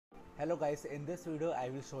Hello guys, in this video I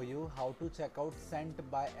will show you how to check out sent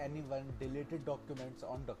by anyone deleted documents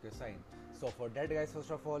on DocuSign. So for that guys, first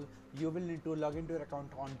of all you will need to log into your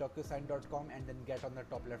account on DocuSign.com and then get on the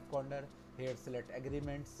top left corner. Here select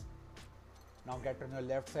agreements. Now get on your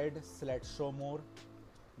left side, select show more.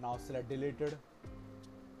 Now select deleted.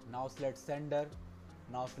 Now select sender.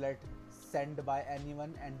 Now select send by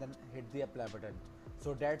anyone and then hit the apply button.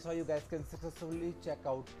 So that's how you guys can successfully check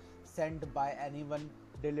out sent by anyone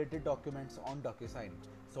deleted documents on DocuSign.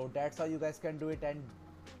 So that's how you guys can do it, and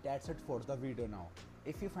that's it for the video now.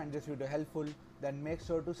 If you find this video helpful, then make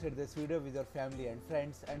sure to share this video with your family and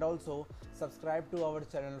friends, and also subscribe to our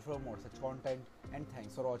channel for more such content, and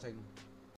thanks for watching.